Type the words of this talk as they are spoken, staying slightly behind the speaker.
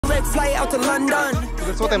direct flight out to London.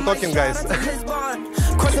 That's what I'm talking, guys.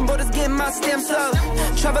 Crossing borders, getting my stamps up.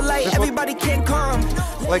 Travel light, everybody can't come.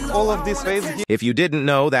 Like all of these waves. If you didn't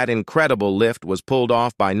know, that incredible lift was pulled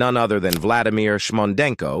off by none other than Vladimir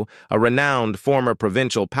Shmondenko, a renowned former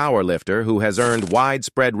provincial powerlifter who has earned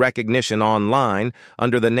widespread recognition online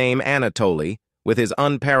under the name Anatoly, with his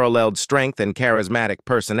unparalleled strength and charismatic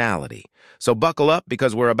personality. So buckle up,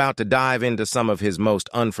 because we're about to dive into some of his most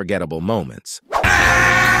unforgettable moments.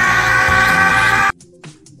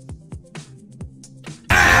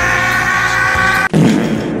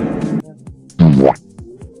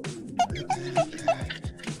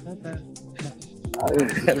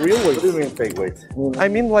 Real weight? What do you mean fake weight? I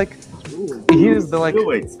mean, like, here's the like. Real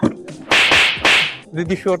weight. Did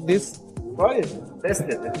you hear this? Try it. Test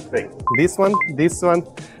it. It's fake. This one, this one,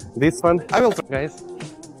 this one. I will try, guys.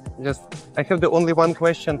 I have the only one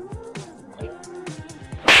question.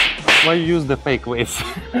 Why use the fake weights?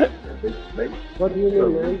 What do you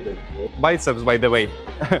mean? Biceps, by the way.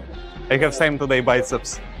 I have same today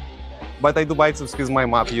biceps. But I do biceps with my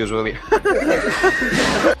map usually.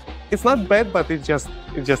 It's not bad, but it's just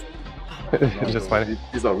funny.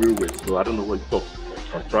 These are real weights, so I don't know what you talk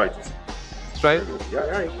about. Try it. Try it?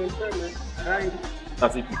 Yeah, you can try, man. Try.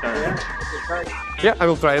 That's if you can. Yeah, I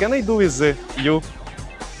will try it. Can I do with you?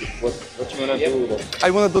 What you wanna do? Then? I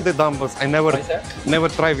wanna do the dumbbells. I never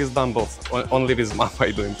try with dumbbells. Only with map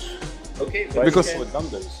I do it. Okay. Because with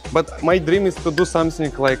dumbbells. But my dream is to do something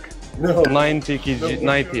like 90 kg,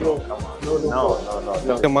 90. No.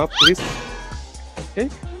 The map, please. Okay.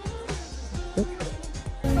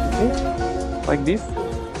 Like this.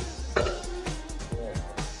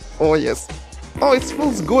 Oh yes. Oh, it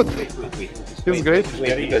feels good. Feels great.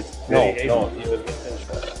 No.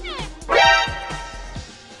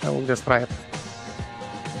 I will just try it.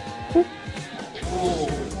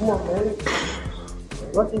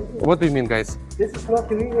 What do you mean, guys? This is not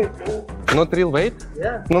real weight. Not real weight?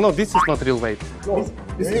 Yeah. No, this is not real weight. No,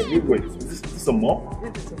 this is real weight. This is a mop?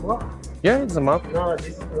 This is a mop. Yeah, it's a map. No,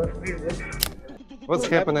 this is not real weight. What's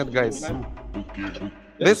happening, guys?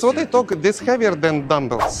 That's what I talk. This heavier than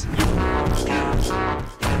dumbbells.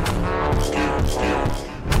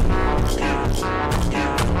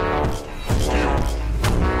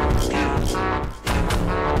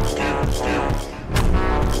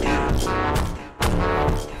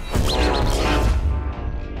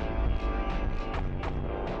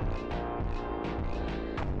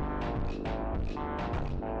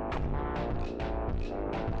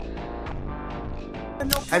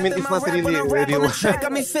 I mean, it's not really real. Because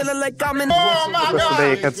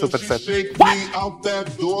today I had super set.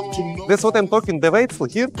 That's what I'm talking. The weights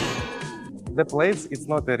here, the plates, it's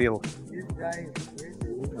not a real.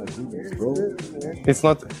 It's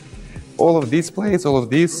not all of these plates, all of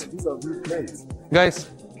these. Guys,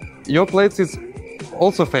 your plates is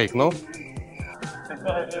also fake, no?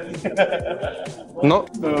 No?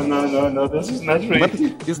 No, this is not real. But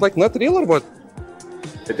it's like not real or what?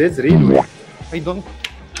 It is real. I don't.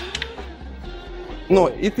 No,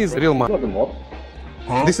 it is real map. Not the mop.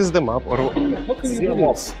 Huh? This is the map, or Real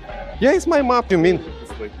mop. yeah, it's my map. You mean?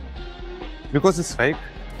 Because it's fake?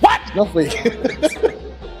 What? Not fake.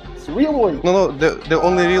 It's real weight. No, the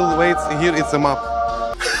only real weights here is a map.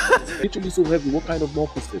 Literally so heavy. What kind of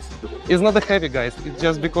mop is this? It's not a heavy, guys. It's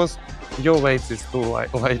just because your weight is too light.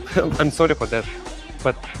 I'm sorry for that,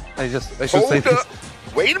 but I should say this.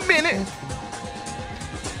 Wait a minute.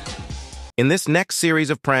 In this next series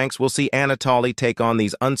of pranks, we'll see Anatoly take on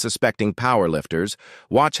these unsuspecting powerlifters.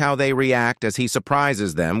 Watch how they react as he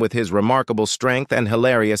surprises them with his remarkable strength and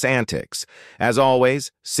hilarious antics. As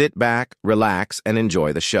always, sit back, relax, and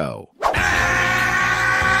enjoy the show.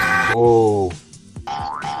 Oh,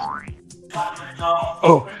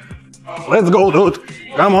 let's go, dude.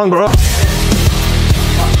 Come on, bro.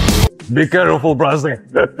 Be careful, brother.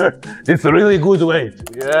 It's a really good weight.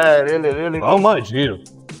 Yeah, really. How much here?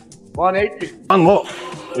 180. One more.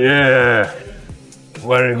 Yeah.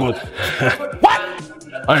 Very good. What?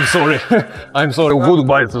 I'm sorry. I'm sorry. Good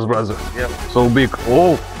biceps, brother. Yeah. So big.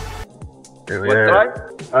 Oh. Yeah.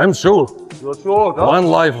 I'm sure. You're sure, huh? One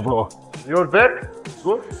life, bro. Your back?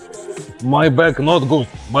 Good? My back not good,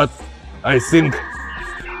 but I think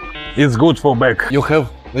it's good for back. You have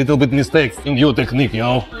little bit mistakes in your technique, you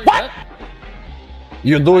know. What?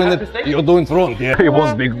 You're doing wrong. Yeah, it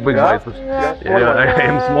was big biceps. Yeah, I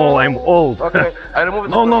am small, I'm old. Okay, I remove it.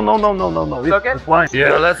 No. It's okay? It's fine.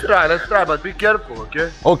 Yeah. Let's try, but be careful, okay?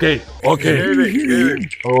 Okay. Give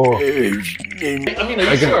it. Oh. I mean,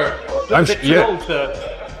 are you sure? I'm yeah.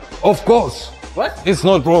 Of course. What? It's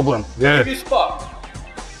not problem. Yeah. Maybe spot.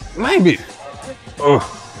 Maybe. Oh.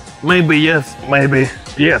 Maybe yes, maybe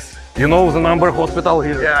yes. You know the number hospital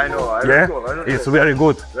here? Yeah, I know. Yeah, it's very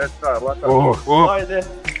good. Let's start.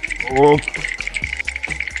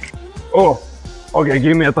 Oh, okay,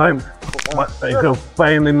 give me a time. I have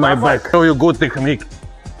pain in my back. Show you good technique.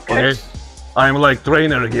 Okay, I'm like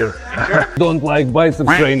trainer here. Don't like bicep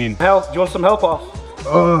training. Help? Do you want some help off?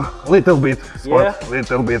 Little bit. Yeah?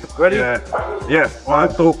 Little bit. Ready? Yeah. Yes.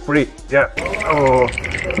 1, 2, 3. Yeah. Oh.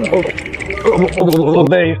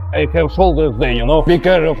 Today I have shoulders day, you know. Be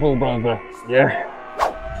careful, brother. Yeah.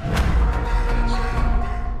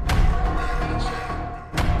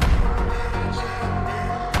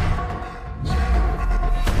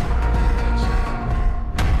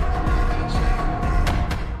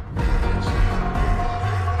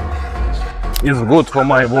 It's good for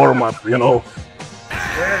my warm-up, you know.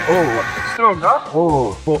 Oh, Strong, huh?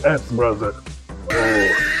 oh, for abs, brother.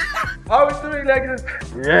 How is doing like this?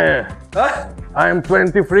 Yeah. Huh? I'm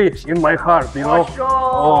 23 in my heart, you know.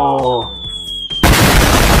 Oh.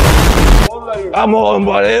 How old are you? Come on,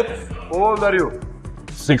 buddy. How old are you?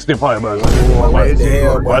 65, brother.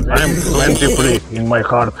 But I'm 23 in my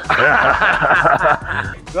heart.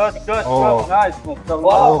 Good, good, Oh. good. Nice. Oh,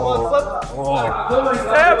 what's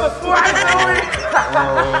up? Hey, what's doing?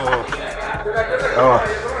 Oh.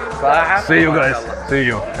 See you guys. See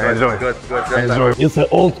you. Enjoy. Good. Enjoy. It's an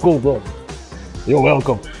old school, bro. You're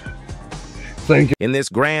welcome. Thank you. In this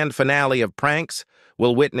grand finale of pranks,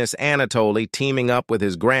 we'll witness Anatoly teaming up with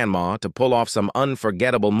his grandma to pull off some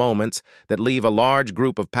unforgettable moments that leave a large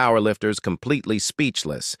group of powerlifters completely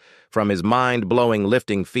speechless, from his mind-blowing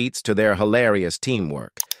lifting feats to their hilarious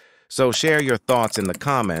teamwork. So share your thoughts in the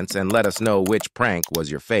comments and let us know which prank was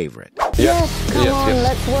your favorite. Yes, come yes, on, yes.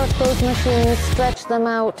 let's work those machines, stretch them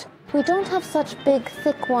out. We don't have such big,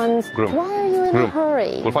 thick ones. Groom. Why are you in a Groom.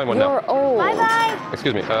 hurry? We'll find one You're now. old. Bye-bye.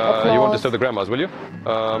 Excuse me, you won't disturb the grandmas, will you?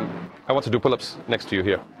 I want to do pull-ups next to you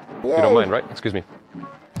here. You don't mind, right? Excuse me.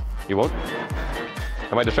 You won't?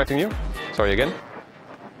 Am I distracting you? Sorry again.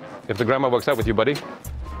 If the grandma works out with you, buddy.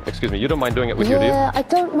 Excuse me, you don't mind doing it with you, do you? Yeah, I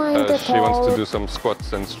don't mind at She all. wants to do some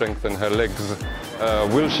squats and strengthen her legs.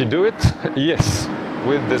 Will she do it? Yes.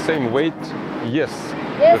 With the same weight? Yes.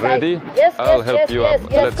 Ready? I'll help you up.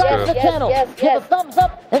 Let's go. the channel. Give a thumbs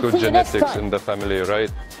up and Good see you next genetics time. in the family,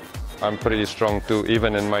 right? I'm pretty strong too,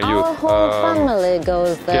 even in my Our youth. whole family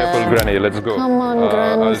goes there. Careful, Granny. Let's go. Come on,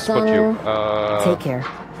 I'll spot you. Take care.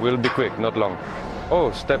 We'll be quick, not long.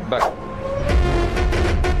 Oh, step back.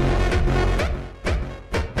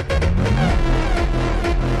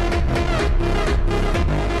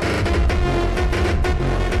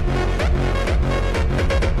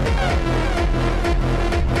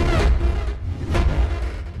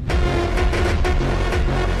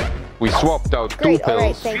 We swapped out Great, two all right,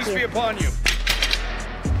 pills. thank you. upon you.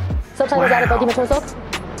 Subtitles added by Dimitri Sok.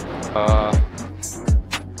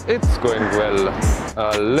 It's going well.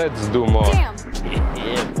 Let's do more. Damn.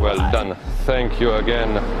 Well done. Thank you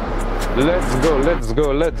again. Let's go, let's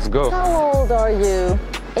go, let's go. How old are you?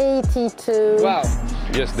 82. Wow.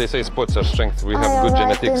 Yes, they say sports are strength. We I have good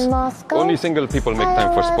arrived genetics. in Moscow. Only single people make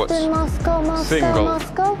time for sports. In Moscow, Moscow, Single.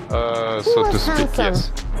 Moscow. He So to was speak,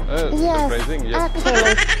 handsome. yes. Yes, Surprising, yes.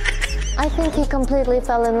 actually. I think he completely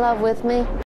fell in love with me.